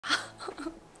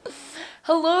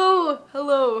Hello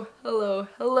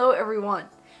everyone,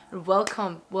 and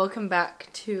welcome back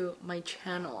to my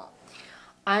channel.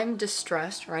 I'm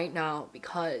distressed right now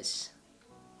because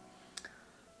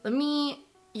you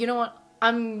know what?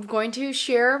 I'm going to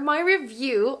share my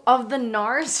review of the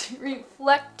NARS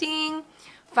Reflecting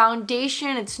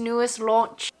Foundation, its newest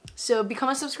launch. So become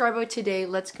a subscriber today,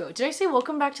 let's go. Did I say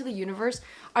welcome back to the universe?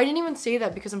 I didn't even say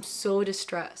that because I'm so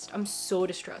distressed.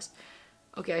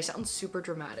 Okay, I sound super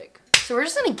dramatic. So we're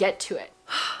just gonna get to it.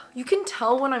 You can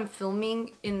tell when I'm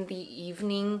filming in the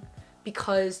evening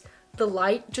because the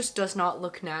light just does not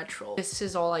look natural. This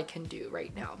is all I can do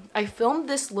right now. I filmed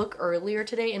this look earlier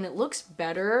today and it looks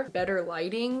better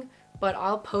lighting, but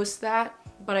I'll post that.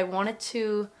 But I wanted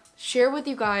to share with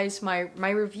you guys my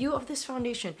review of this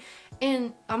foundation.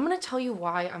 And I'm gonna tell you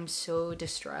why I'm so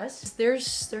distressed. There's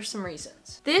some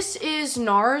reasons. This is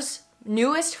NARS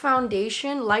newest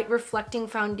foundation, light reflecting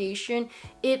foundation.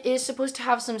 It is supposed to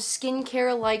have some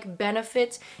skincare like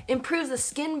benefits, improves the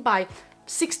skin by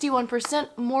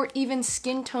 61%, more even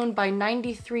skin tone by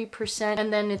 93%,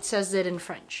 and then it says it in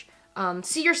French.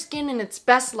 See your skin in its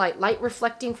best light. Light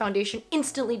reflecting foundation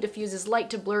instantly diffuses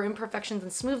light to blur imperfections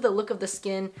and smooth the look of the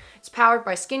skin. It's powered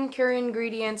by skincare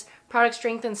ingredients. Product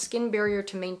strengthens skin barrier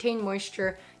to maintain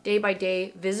moisture day by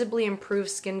day, visibly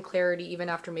improves skin clarity even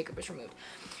after makeup is removed.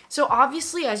 So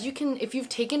obviously, if you've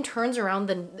taken turns around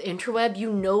the interweb,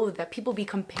 you know that people be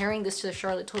comparing this to the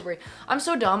Charlotte Tilbury. I'm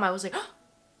so dumb, I was like, oh,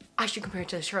 I should compare it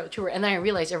to the Charlotte Tilbury, and then I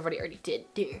realized everybody already did.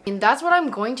 And that's what I'm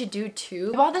going to do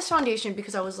too. I bought this foundation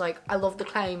because I was like, I love the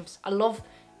claims.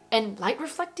 And light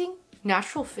reflecting,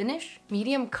 natural finish,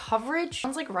 medium coverage.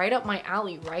 Sounds like right up my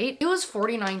alley, right? It was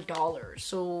 $49,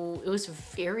 so it was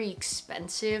very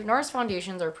expensive. NARS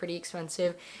foundations are pretty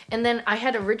expensive. And then I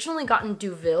had originally gotten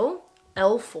Deauville,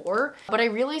 L4, but I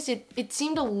realized it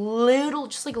seemed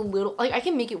just a little, like I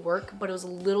can make it work, but it was a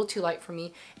little too light for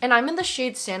me. And I'm in the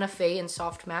shade Santa Fe in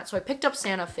soft matte, so I picked up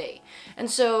Santa Fe. And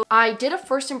so I did a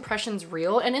first impressions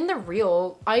reel, and in the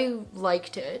reel, I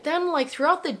liked it. Then like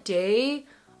throughout the day,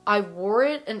 I wore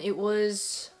it and it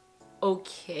was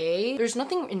okay. There's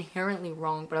nothing inherently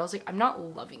wrong, but I was like, I'm not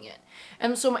loving it.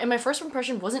 And so my first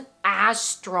impression wasn't as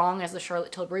strong as the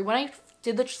Charlotte Tilbury. When I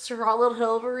did the Charlotte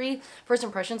Tilbury first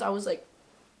impressions, I was like,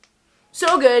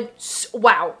 so good,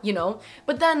 wow, you know?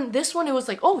 But then this one, it was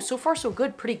like, oh, so far so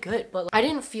good, pretty good. But I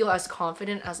didn't feel as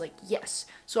confident as like, yes.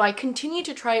 So I continued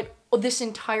to try it this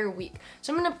entire week.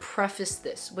 So I'm gonna preface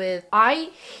this with,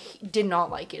 I did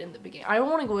not like it in the beginning. I don't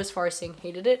wanna go as far as saying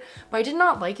hated it, but I did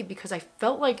not like it because I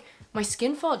felt like my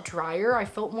skin felt drier, I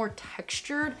felt more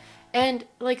textured, and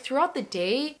like throughout the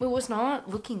day, it was not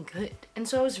looking good. And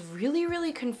so I was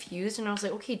really confused, and I was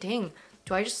like, okay, dang,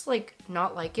 do I just like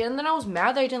not like it? And then I was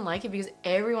mad that I didn't like it because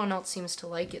everyone else seems to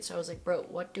like it. So I was like, bro,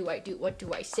 what do I do? What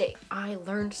do I say? I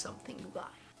learned something, you guys.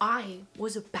 I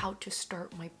was about to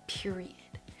start my period.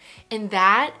 And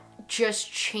that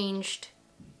just changed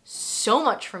so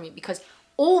much for me because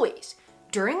always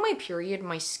during my period,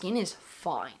 my skin is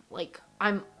fine. Like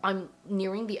I'm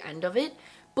nearing the end of it.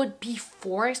 But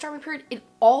before I start my period, it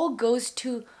all goes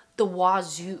to the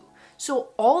wazoo. So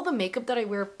all the makeup that I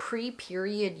wear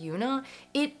pre-period Yuna,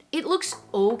 it looks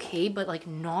okay, but like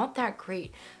not that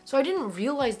great. So I didn't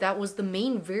realize that was the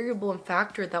main variable and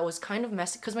factor that was kind of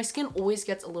messy because my skin always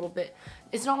gets a little bit,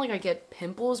 it's not like I get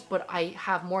pimples, but I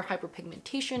have more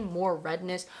hyperpigmentation, more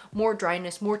redness, more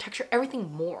dryness, more texture,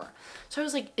 everything more. So I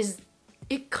was like, is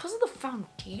it because of the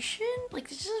foundation? Like,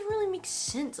 this doesn't really make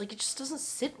sense. Like, it just doesn't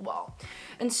sit well.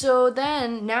 And so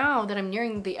then now that I'm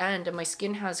nearing the end and my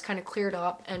skin has kind of cleared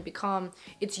up and become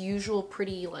its usual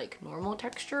pretty like normal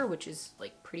texture, which is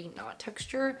like pretty not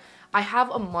texture, I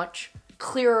have a much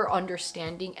clearer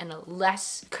understanding and a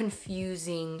less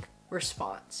confusing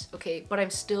response, okay? But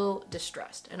I'm still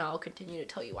distressed, and I'll continue to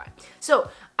tell you why. So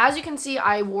as you can see,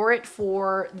 I wore it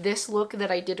for this look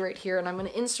that I did right here, and I'm gonna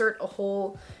insert a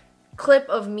whole clip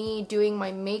of me doing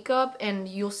my makeup, and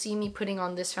you'll see me putting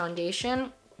on this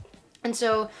foundation. And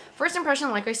so first impression,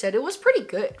 like I said, it was pretty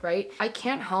good, right? I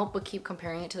can't help but keep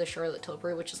comparing it to the Charlotte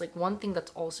Tilbury, which is like one thing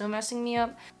that's also messing me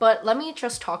up. But let me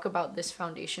just talk about this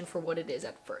foundation for what it is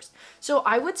at first. So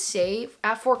I would say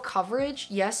for coverage,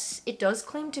 yes, it does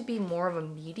claim to be more of a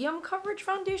medium coverage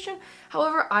foundation.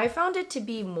 However, I found it to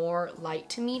be more light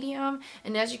to medium.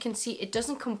 And as you can see, it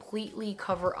doesn't completely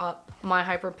cover up my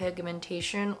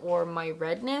hyperpigmentation or my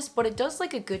redness, but it does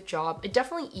like a good job. It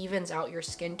definitely evens out your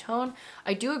skin tone.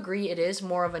 I do agree it is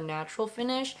more of a natural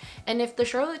finish, and if the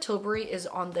Charlotte Tilbury is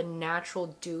on the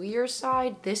natural dewier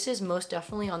side, this is most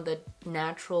definitely on the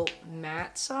natural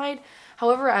matte side.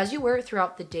 However, as you wear it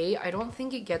throughout the day, I don't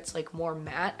think it gets like more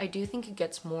matte. I do think it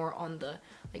gets more on the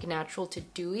like natural to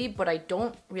dewy, but I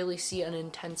don't really see an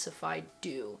intensified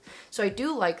dew. So I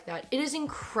do like that. It is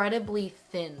incredibly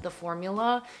thin, the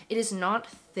formula. It is not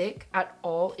thick at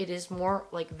all. It is more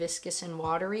like viscous and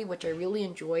watery, which I really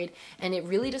enjoyed, and it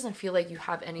really doesn't feel like you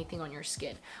have anything on your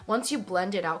skin. Once you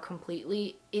blend it out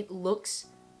completely, it looks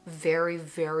very,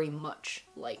 very much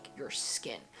like your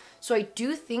skin. So I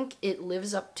do think it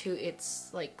lives up to its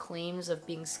like claims of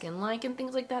being skin-like and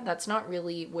things like that. That's not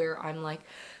really where I'm like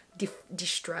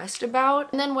distressed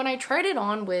about. And then when I tried it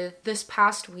on with this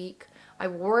past week, I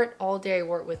wore it all day. I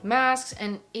wore it with masks,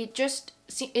 and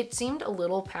it seemed a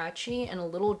little patchy and a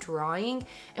little drying.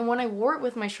 And when I wore it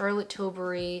with my Charlotte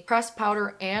Tilbury pressed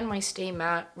powder and my Stay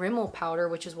Matte Rimmel powder,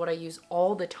 which is what I use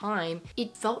all the time,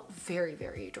 it felt very,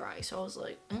 very dry. So I was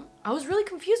like, I was really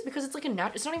confused because it's like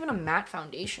it's not even a matte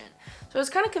foundation. So I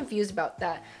was kind of confused about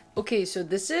that. Okay, so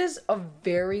this is a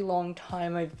very long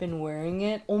time I've been wearing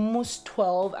it, almost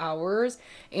 12 hours,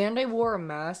 and I wore a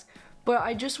mask. But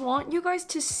I just want you guys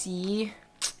to see,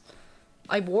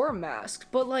 I wore a mask,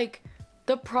 but like,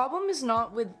 the problem is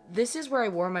not with, this is where I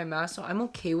wore my mask, so I'm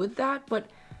okay with that, but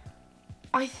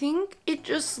I think it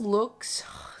just looks,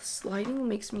 sliding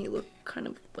makes me look kind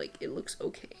of like, it looks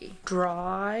okay.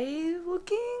 Dry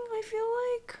looking, I feel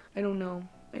like. I don't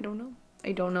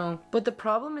know. But the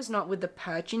problem is not with the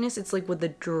patchiness, it's like with the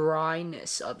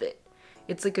dryness of it.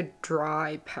 It's like a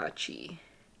dry patchy.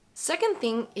 Second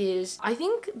thing is, I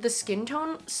think the skin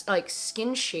tone, like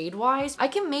skin shade wise, I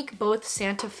can make both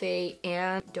Santa Fe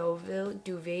and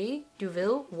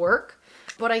Deauville work,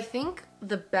 but I think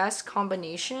the best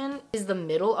combination is the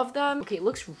middle of them. Okay, it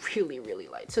looks really, really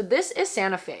light. So this is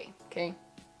Santa Fe, okay?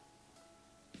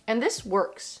 And this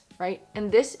works, right?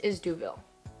 And this is Deauville,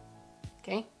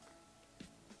 okay?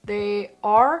 They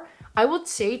are, I would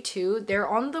say too, they're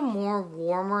on the more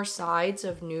warmer sides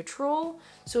of neutral.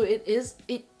 So it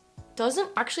doesn't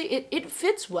actually, it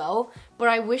fits well, but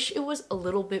I wish it was a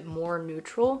little bit more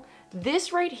neutral.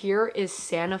 This right here is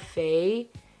Santa Fe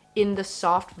in the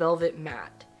soft velvet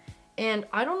matte. And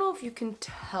I don't know if you can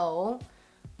tell,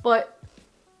 but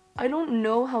I don't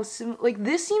know how like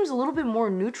this seems a little bit more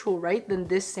neutral, right, than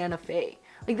this Santa Fe.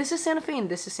 Like this is Santa Fe and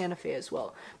this is Santa Fe as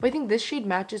well. But I think this shade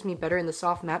matches me better in the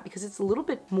soft matte because it's a little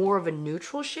bit more of a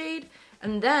neutral shade.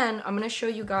 And then I'm gonna show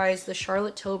you guys the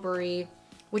Charlotte Tilbury,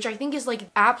 which I think is like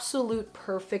absolute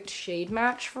perfect shade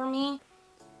match for me.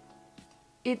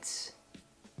 It's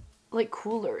like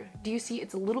cooler. Do you see?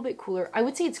 It's a little bit cooler. I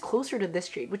would say it's closer to this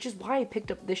shade, which is why I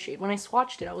picked up this shade. When I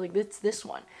swatched it, I was like, it's this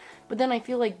one. But then I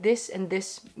feel like this and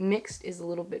this mixed is a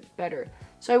little bit better.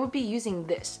 So I would be using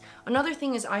this. Another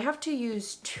thing is I have to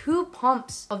use 2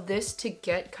 pumps of this to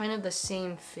get kind of the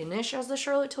same finish as the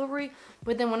Charlotte Tilbury.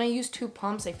 But then when I use 2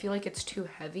 pumps, I feel like it's too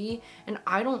heavy. And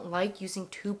I don't like using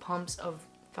 2 pumps of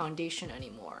foundation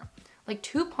anymore. Like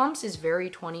 2 pumps is very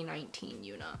 2019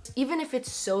 Yuna. Even if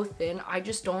it's so thin, I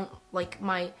just don't like.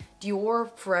 My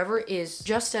Dior Forever is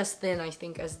just as thin, I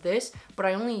think, as this, but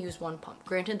I only use 1 pump.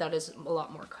 Granted, that is a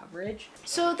lot more coverage.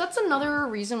 So that's another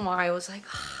reason why I was like,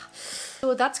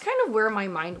 So that's kind of where my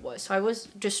mind was. So I was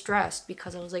distressed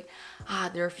because I was like,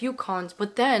 there are a few cons,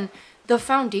 but then the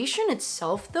foundation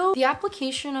itself though, the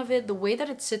application of it, the way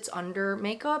that it sits under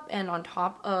makeup and on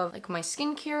top of like my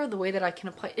skincare, the way that I can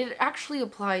apply it actually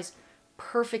applies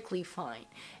perfectly fine.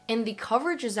 And the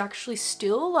coverage is actually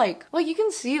still like you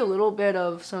can see a little bit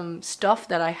of some stuff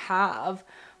that I have,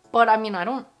 but I mean, I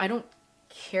don't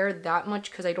care that much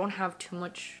because I don't have too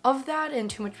much of that and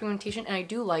too much pigmentation, and I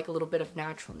do like a little bit of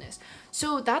naturalness.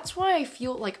 So that's why I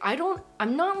feel like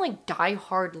I'm not like die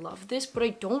hard love this, but I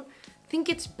don't think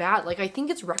it's bad. Like I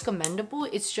think it's recommendable.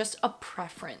 It's just a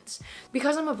preference.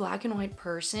 Because I'm a black and white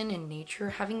person in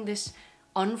nature, having this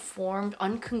unformed,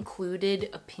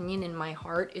 unconcluded opinion in my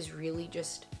heart is really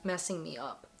just messing me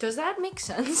up. Does that make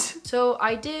sense? So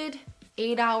I did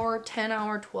 8-hour,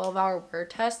 10-hour, 12-hour wear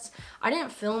tests. I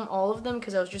didn't film all of them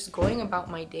because I was just going about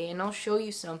my day, and I'll show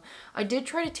you some. I did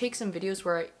try to take some videos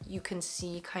where you can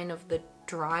see kind of the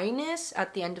dryness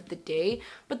at the end of the day,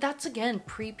 but that's again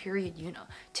pre-period Yuna.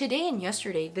 Today and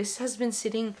yesterday, this has been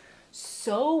sitting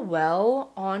so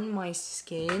well on my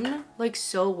skin, like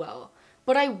so well.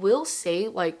 But I will say,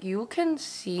 like, you can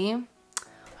see,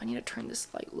 I need to turn this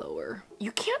light lower.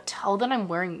 You can't tell that I'm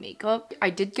wearing makeup. I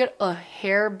did get a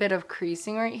hair bit of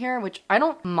creasing right here, which I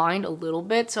don't mind a little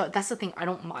bit. So that's the thing, I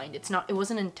don't mind. It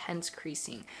wasn't intense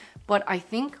creasing. But I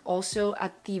think also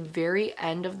at the very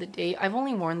end of the day, I've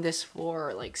only worn this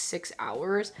for like 6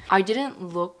 hours. I didn't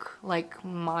look like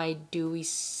my dewy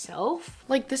self.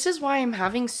 Like, this is why I'm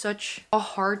having such a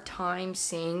hard time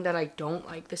saying that I don't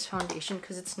like this foundation,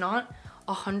 because it's not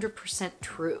 100%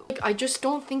 true. Like, I just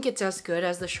don't think it's as good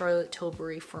as the Charlotte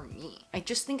Tilbury for me. I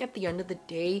just think at the end of the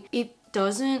day, it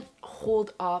doesn't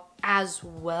hold up as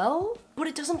well, but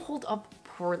it doesn't hold up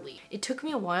poorly. It took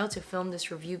me a while to film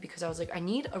this review because I was like, I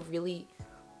need a really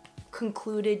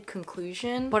concluded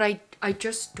conclusion, but I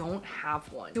just don't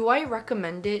have one. Do I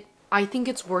recommend it? I think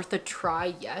it's worth a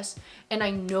try, yes, and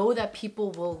I know that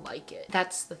people will like it.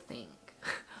 That's the thing.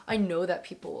 I know that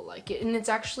people will like it, and it's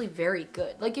actually very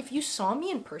good. Like, if you saw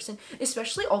me in person,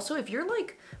 especially also if you're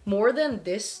like more than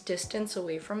this distance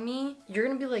away from me, you're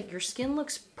gonna be like, your skin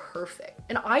looks perfect.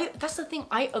 And that's the thing,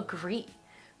 I agree.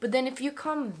 But then if you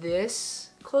come this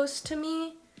close to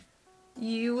me,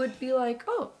 you would be like,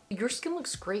 oh, your skin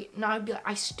looks great. And I'd be like,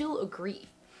 I still agree.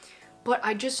 But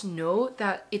I just know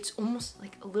that it's almost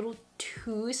like a little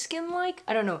too skin-like.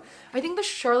 I don't know. I think the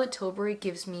Charlotte Tilbury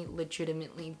gives me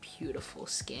legitimately beautiful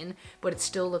skin, but it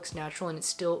still looks natural and it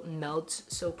still melts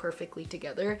so perfectly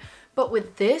together. But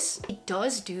with this, it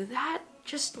does do that,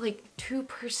 just like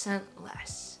 2%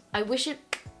 less. I wish it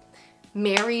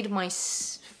married my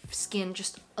skin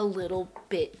just a little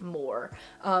bit more,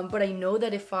 but I know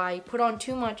that if I put on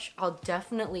too much, I'll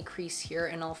definitely crease here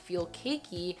and I'll feel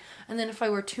cakey, and then if I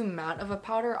wear too matte of a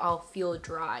powder, I'll feel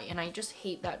dry, and I just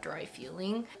hate that dry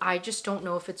feeling. I just don't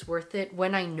know if it's worth it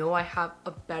when I know I have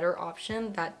a better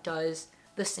option that does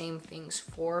the same things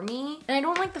for me. And I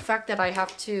don't like the fact that I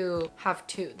have to have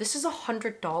two. This is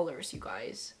 $100, you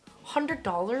guys.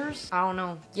 $100? I don't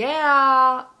know.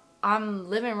 Yeah, I'm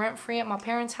living rent-free at my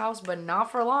parents' house, but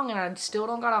not for long, and I still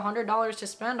don't got $100 to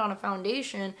spend on a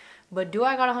foundation. But do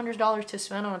I got $100 to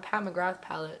spend on a Pat McGrath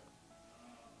palette?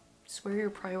 It's where your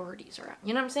priorities are at.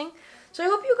 You know what I'm saying? So I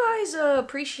hope you guys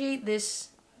appreciate this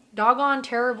doggone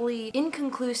terribly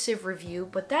inconclusive review,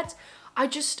 but that's, I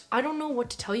don't know what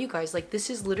to tell you guys. Like, this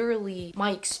is literally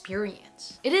my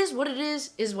experience. It is what it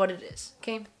is what it is,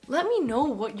 okay? Let me know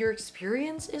what your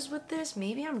experience is with this.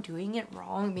 Maybe I'm doing it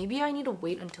wrong. Maybe I need to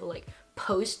wait until like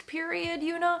post period,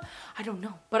 you know? I don't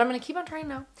know, but I'm gonna keep on trying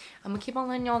now. I'm gonna keep on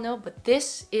letting y'all know, but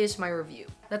this is my review.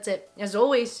 That's it. As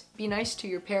always, be nice to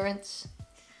your parents.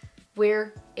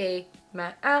 Wear a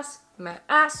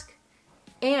mask,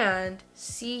 and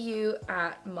see you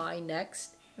at my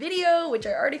next video, which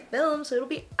I already filmed, so it'll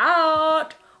be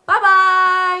out.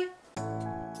 Bye-bye!